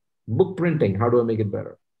better? Book printing, how do I make it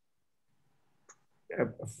better?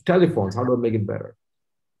 Telephones, how do I make it better?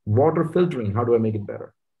 Water filtering, how do I make it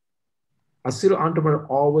better? A serial entrepreneur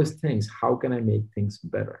always thinks, how can I make things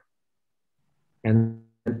better? And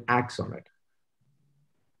acts on it.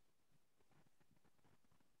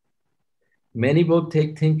 Many will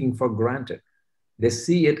take thinking for granted. They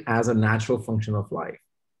see it as a natural function of life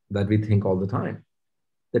that we think all the time.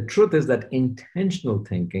 The truth is that intentional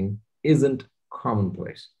thinking isn't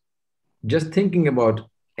commonplace. Just thinking about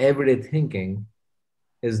everyday thinking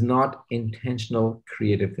is not intentional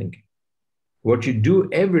creative thinking. What you do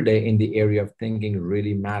every day in the area of thinking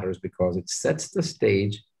really matters because it sets the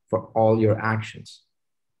stage for all your actions.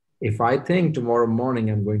 If I think tomorrow morning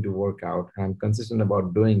I'm going to work out and I'm consistent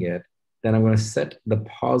about doing it, then I'm going to set the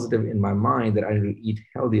positive in my mind that I need to eat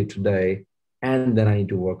healthier today, and then I need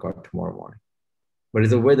to work out tomorrow morning. But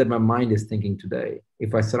it's the way that my mind is thinking today.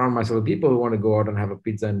 If I surround myself with people who want to go out and have a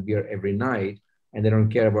pizza and beer every night, and they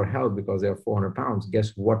don't care about health because they're 400 pounds,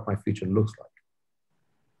 guess what my future looks like?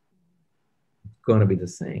 It's going to be the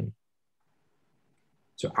same.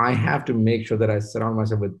 So I have to make sure that I surround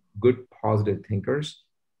myself with good, positive thinkers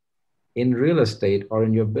in real estate or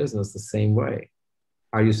in your business the same way.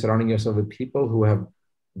 Are you surrounding yourself with people who have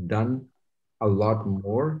done a lot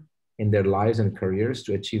more in their lives and careers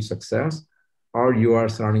to achieve success? Or you are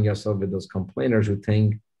surrounding yourself with those complainers who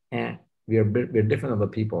think, we're different than other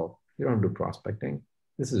people. You don't do prospecting.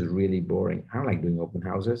 This is really boring. I don't like doing open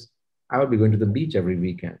houses. I would be going to the beach every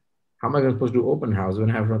weekend. How am I supposed to do open house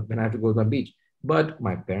when I have to go to the beach? But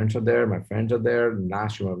my parents are there, my friends are there.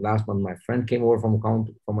 Last month, my friend came over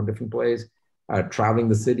from a different place. Traveling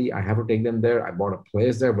the city, I have to take them there. I bought a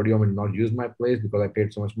place there, but you want me to not use my place because I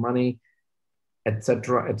paid so much money,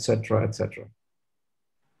 etc., etc., etc.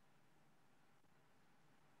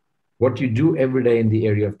 What you do every day in the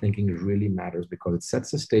area of thinking really matters because it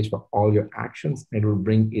sets the stage for all your actions and it will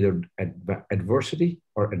bring either adversity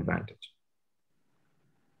or advantage.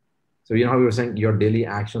 So you know how we were saying your daily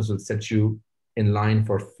actions will set you in line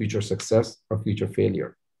for future success or future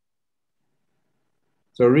failure.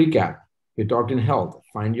 So recap. We talked in health,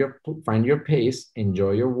 find your pace,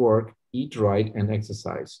 enjoy your work, eat right, and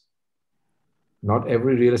exercise. Not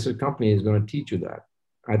every real estate company is going to teach you that.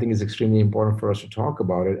 I think it's extremely important for us to talk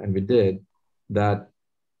about it, and we did, that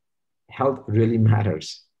health really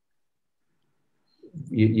matters.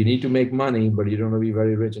 You need to make money, but you don't want to be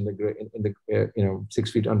very rich in the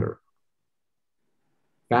 6 feet under.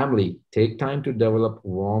 Family, take time to develop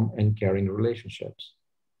warm and caring relationships.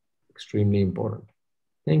 Extremely important.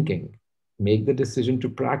 Thinking, make the decision to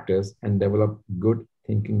practice and develop good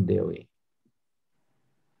thinking daily.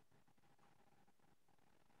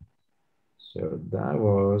 So that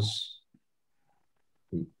was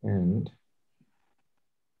the end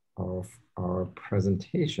of our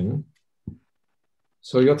presentation.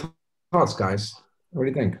 So your thoughts, guys, what do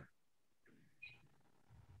you think?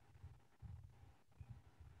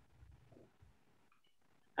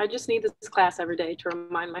 I just need this class every day to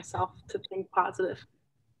remind myself to think positive.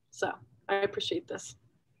 So I appreciate this.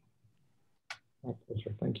 My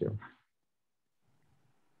pleasure. Thank you.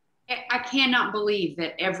 I cannot believe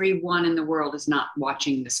that everyone in the world is not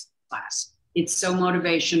watching this class. It's so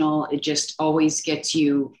motivational. It just always gets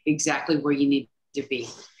you exactly where you need to be.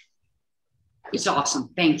 It's awesome.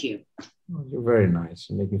 Thank you. Oh, you're very nice.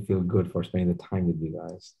 You make me feel good for spending the time with you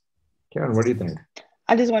guys. Karen, what do you think?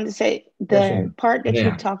 I just wanted to say the part that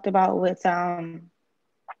you talked about with,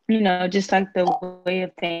 just like the way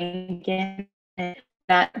of thinking,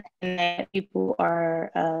 not that people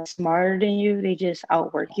are smarter than you, they just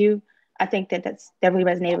outwork you. I think that's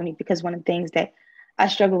definitely resonated with me, because one of the things that I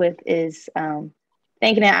struggle with is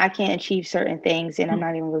thinking that I can't achieve certain things, and I'm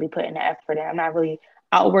not even really putting the effort in. I'm not really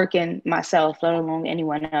outworking myself, let alone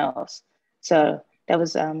anyone else. So that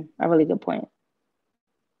was a really good point.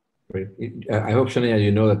 Great. I hope, Shania,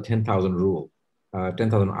 you know the 10,000 rule,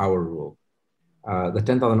 10,000 hour rule. The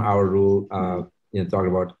 10,000 hour rule, talk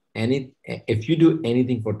about if you do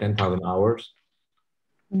anything for 10,000 hours,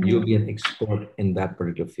 you'll be an expert in that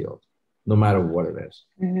particular field, no matter what it is.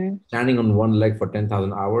 Standing on one leg for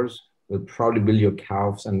 10,000 hours will probably build your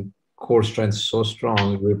calves and core strength so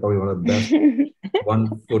strong, you're probably one of the best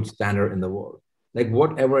 1 foot stander in the world. Like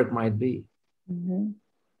whatever it might be.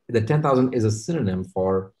 The 10,000 is a synonym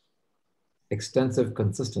for extensive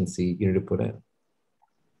consistency you need to put in.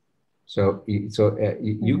 So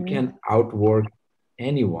you can outwork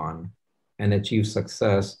anyone and achieve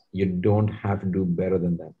success. You don't have to do better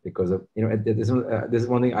than them, because of, this is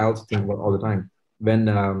one thing I also think about all the time. When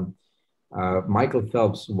Michael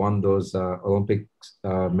Phelps won those Olympic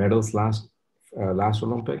medals last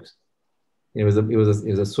Olympics, he was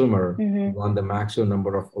a swimmer who won the maximum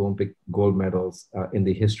number of Olympic gold medals in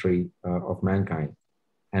the history of mankind.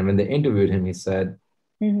 And when they interviewed him, he said,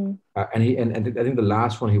 and I think the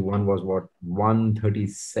last one he won was what,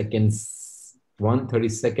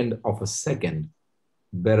 1/32 of a second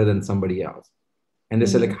better than somebody else. And they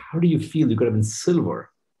said, like, how do you feel? You could have been silver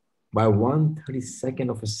by 1/32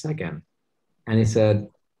 of a second. And he said,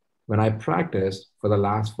 when I practiced for the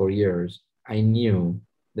last 4 years, I knew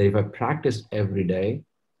that if I practiced every day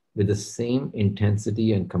with the same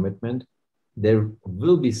intensity and commitment, there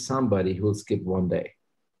will be somebody who will skip one day,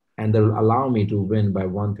 and they'll allow me to win by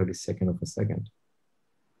 1/32 of a second.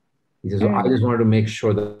 He says, so I just wanted to make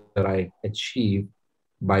sure that I achieve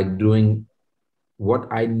by doing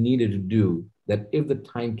what I needed to do, that if the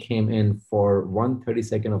time came in for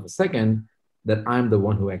 1/32 of a second, that I'm the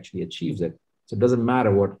one who actually achieves it. So it doesn't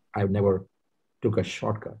matter what, I never took a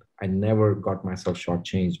shortcut. I never got myself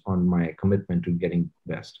shortchanged on my commitment to getting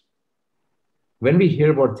best. When we hear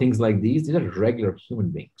about things like these are regular human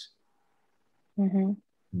beings.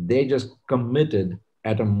 They just committed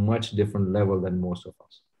at a much different level than most of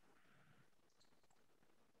us.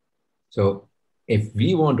 So if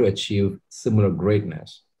we want to achieve similar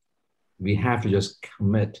greatness, we have to just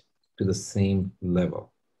commit to the same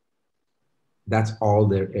level. That's all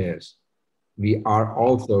there is. We are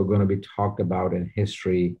also going to be talked about in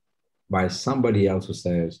history by somebody else who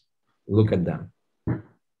says, look at them.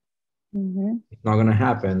 It's not going to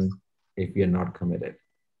happen if we are not committed.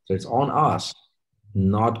 So it's on us,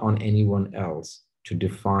 not on anyone else, to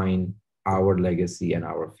define our legacy and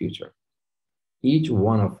our future. Each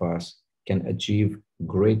one of us can achieve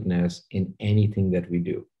greatness in anything that we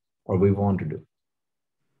do or we want to do.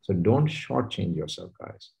 So don't shortchange yourself,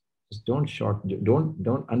 guys. Just don't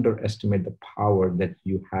underestimate the power that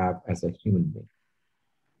you have as a human being.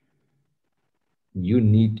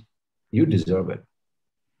 You deserve it.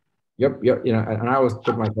 And I always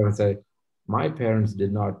put myself and say, my parents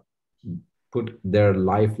did not put their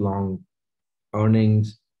lifelong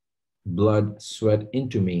earnings, blood, sweat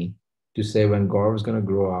into me to say when Gaurav is going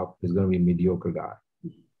to grow up, he's going to be a mediocre guy.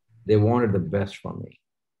 They wanted the best from me.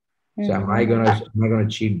 So am I going to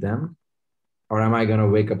cheat them? Or am I going to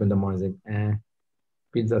wake up in the morning and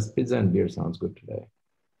say, pizza and beer sounds good today.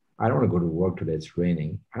 I don't want to go to work today. It's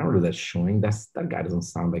raining. I don't want to do that showing. That guy doesn't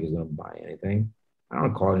sound like he's going to buy anything. I don't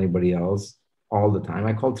want to call anybody else all the time.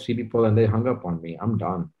 I called 3 people and they hung up on me. I'm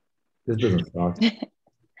done. This business sucks.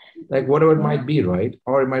 Like whatever it might be, right?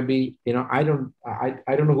 Or it might be, I don't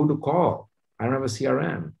know who to call. I don't have a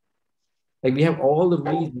CRM. Like we have all the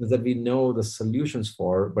reasons that we know the solutions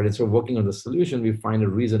for, but instead of working on the solution, we find a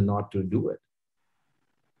reason not to do it.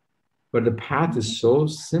 But the path is so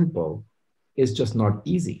simple, it's just not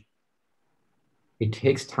easy. It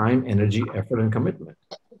takes time, energy, effort, and commitment.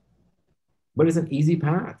 But it's an easy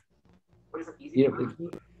path.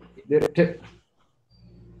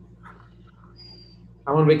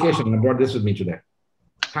 I'm on vacation. I brought this with me today.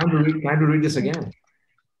 Time to read this again.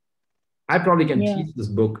 I probably can teach this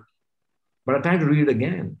book, but I have time to read it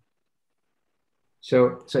again.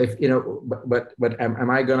 So if but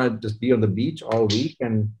am I gonna just be on the beach all week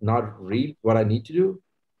and not read what I need to do?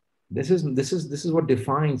 This is what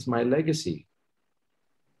defines my legacy.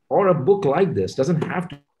 Or a book like this doesn't have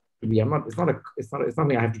to be. It's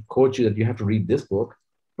something I have to coach you that you have to read this book,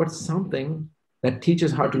 but something that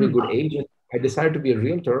teaches how to be a good agent. I decided to be a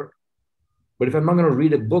realtor, but if I'm not going to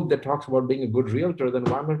read a book that talks about being a good realtor, then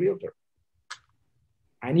why am I a realtor?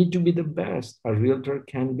 I need to be the best a realtor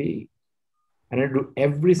can be. And I do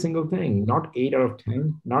every single thing, not 8 out of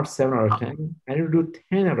 10, not 7 out of 10. I need to do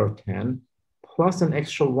 10 out of 10, plus an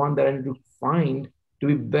extra one that I need to find to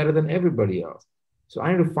be better than everybody else. So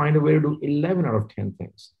I need to find a way to do 11 out of 10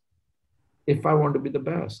 things if I want to be the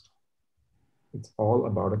best. It's all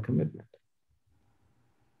about a commitment.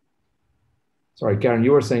 Sorry, Karen,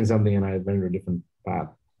 you were saying something and I went to a different path.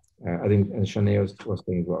 I think and Shanae was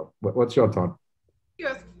saying as well. What's your thought? You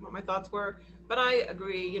asked what my thoughts were, but I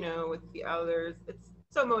agree, with the others. It's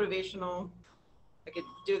so motivational. I could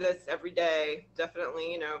do this every day,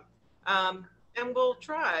 definitely, and we'll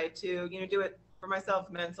try to, do it for myself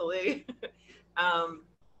mentally.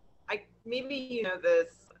 Maybe this,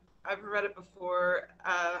 I've read it before.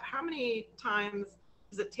 How many times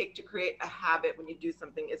does it take to create a habit when you do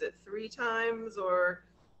something? Is it 3 times or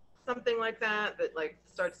something like that like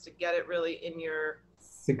starts to get it really in your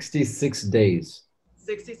 66 days.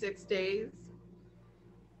 66 days.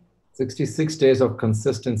 66 days of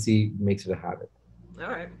consistency makes it a habit. All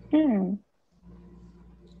right.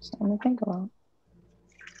 Something to think about.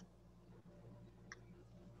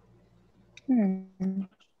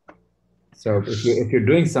 So if you're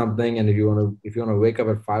doing something and if you want to wake up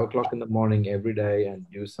at 5 o'clock in the morning every day and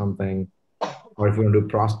do something, or if you want to do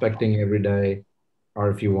prospecting every day, or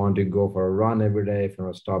if you want to go for a run every day, if you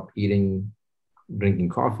want to stop drinking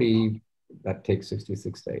coffee, that takes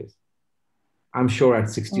 66 days. I'm sure at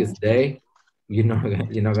 60th day, you're not going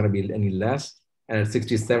to be any less. And at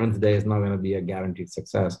 67th day, it's not going to be a guaranteed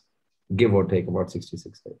success, give or take about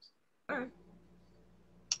 66 days. All right.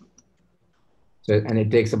 So, and it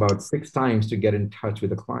takes about 6 times to get in touch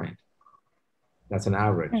with a client. That's an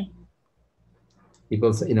average.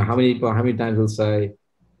 People say, how many times will say,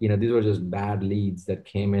 these were just bad leads that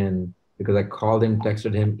came in because I called him,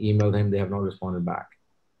 texted him, emailed him, they have not responded back.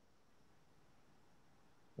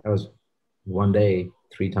 That was 1 day,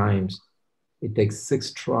 3 times. It takes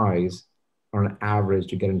 6 tries on average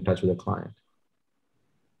to get in touch with a client.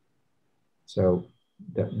 So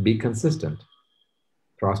be consistent.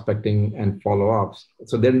 Prospecting and follow-ups.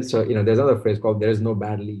 So there's another phrase called there is no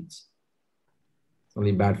bad leads.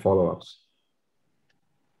 Only bad follow-ups.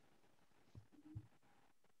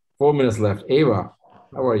 4 minutes left. Ava,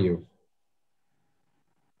 how are you?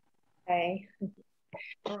 Hi.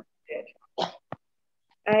 Good.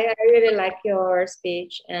 I really like your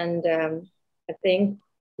speech, and I think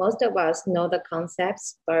most of us know the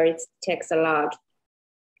concepts, but it takes a lot of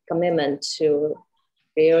commitment to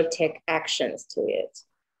really take actions to it.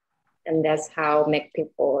 And that's how make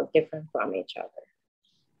people different from each other.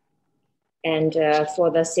 And for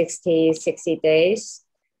the 60 days,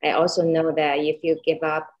 I also know that if you give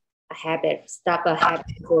up a habit, stop a habit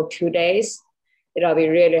for 2 days, it'll be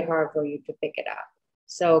really hard for you to pick it up.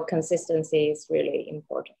 So consistency is really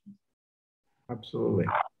important. Absolutely.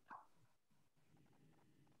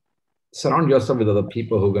 Surround yourself with other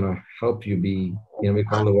people who are going to help you be, we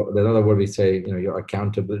call there's another word we say, your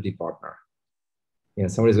accountability partner.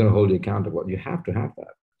 Somebody's going to hold you accountable. You have to have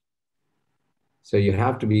that. So you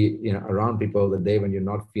have to be, around people the day when you're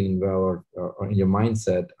not feeling well or in your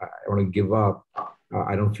mindset, I want to give up.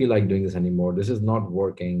 I don't feel like doing this anymore. This is not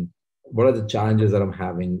working. What are the challenges that I'm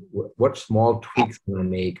having? What small tweaks can I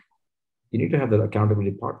make? You need to have that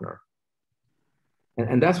accountability partner.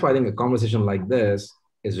 And that's why I think a conversation like this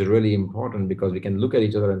is really important because we can look at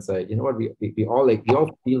each other and say, you know what, we all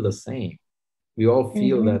feel the same. We all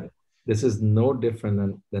feel that this is no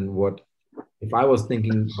different than what, if I was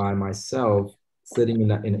thinking by myself, sitting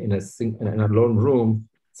in a lone room,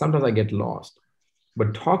 sometimes I get lost.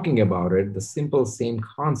 But talking about it, the simple same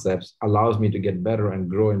concepts allows me to get better and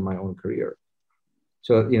grow in my own career.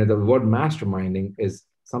 So, the word masterminding is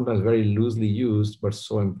sometimes very loosely used, but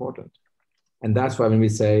so important. And that's why when we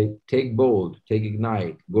say, take Bold, take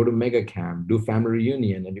Ignite, go to Mega Camp, do family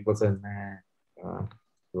reunion, and people say, nah,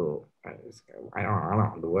 I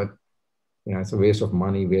don't do it. It's a waste of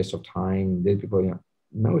money, waste of time. There's people,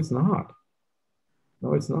 no, it's not.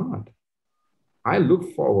 No, it's not. I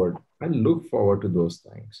look forward to those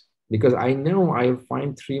things because I know I'll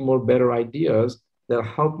find 3 more better ideas that'll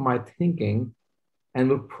help my thinking and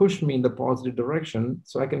will push me in the positive direction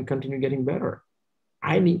so I can continue getting better.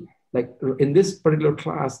 I need, like in this particular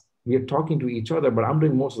class, we are talking to each other, but I'm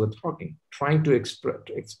doing most of the talking, trying to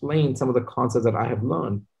explain some of the concepts that I have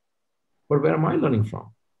learned. But where am I learning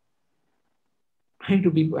from? I need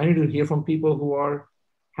to hear from people who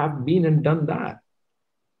have been and done that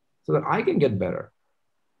so that I can get better.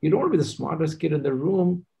 You don't want to be the smartest kid in the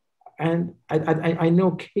room. And I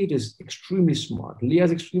know Kate is extremely smart. Leah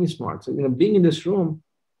is extremely smart. So, being in this room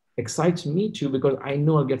excites me too, because I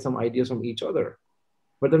know I'll get some ideas from each other.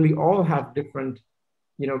 But then we all have different,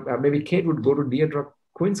 maybe Kate would go to Deirdre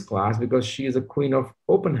Quinn's class because she is a queen of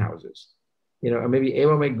open houses. Maybe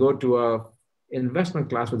Ava may go to a investment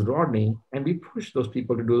class with Rodney, and we push those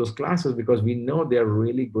people to do those classes because we know they're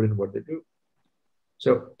really good in what they do.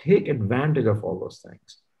 So take advantage of all those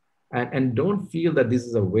things. And don't feel that this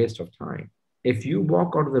is a waste of time. If you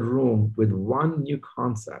walk out of the room with one new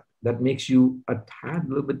concept that makes you a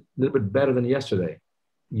little bit better than yesterday,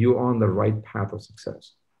 you're on the right path of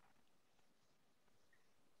success.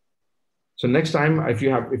 So next time, if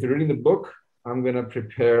you're reading the book, I'm going to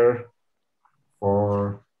prepare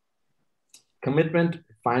for commitment,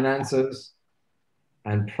 finances,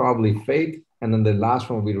 and probably faith. And then the last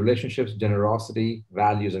one will be relationships, generosity,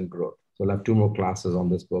 values, and growth. So we'll have 2 more classes on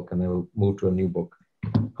this book, and then we'll move to a new book.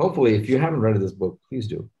 Hopefully, if you haven't read this book, please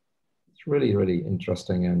do. It's really, really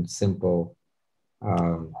interesting and simple.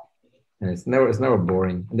 And it's never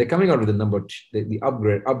boring. And they're coming out with the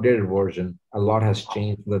updated version. A lot has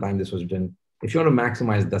changed from the time this was written. If you want to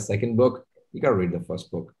maximize the second book, you got to read the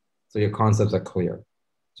first book, so your concepts are clear.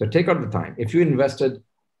 So take out the time. If you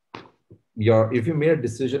made a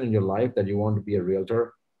decision in your life that you want to be a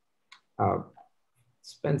realtor,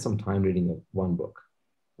 spend some time reading one book.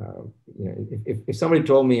 If somebody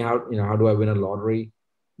told me how do I win a lottery,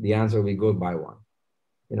 the answer would be go buy one.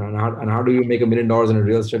 And how do you make $1 million in a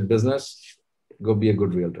real estate business? Go be a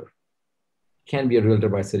good realtor. Can't be a realtor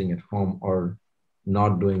by sitting at home or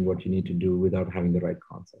not doing what you need to do without having the right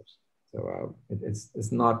concepts. So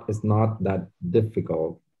it's not that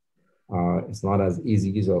difficult. It's not as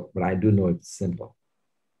easy, but I do know it's simple.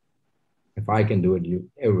 If I can do it,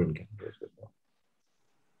 everyone can do it.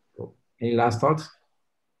 Cool. Any last thoughts?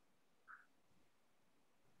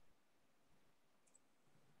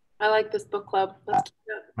 I like this book club. Let's keep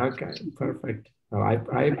it up. Okay, perfect. Well,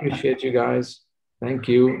 I appreciate you guys. Thank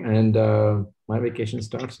you. And my vacation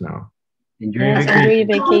starts now. Enjoy Enjoy your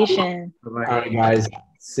vacation. All right, guys.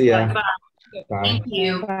 See ya. Bye. Bye. Thank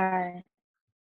you. Bye.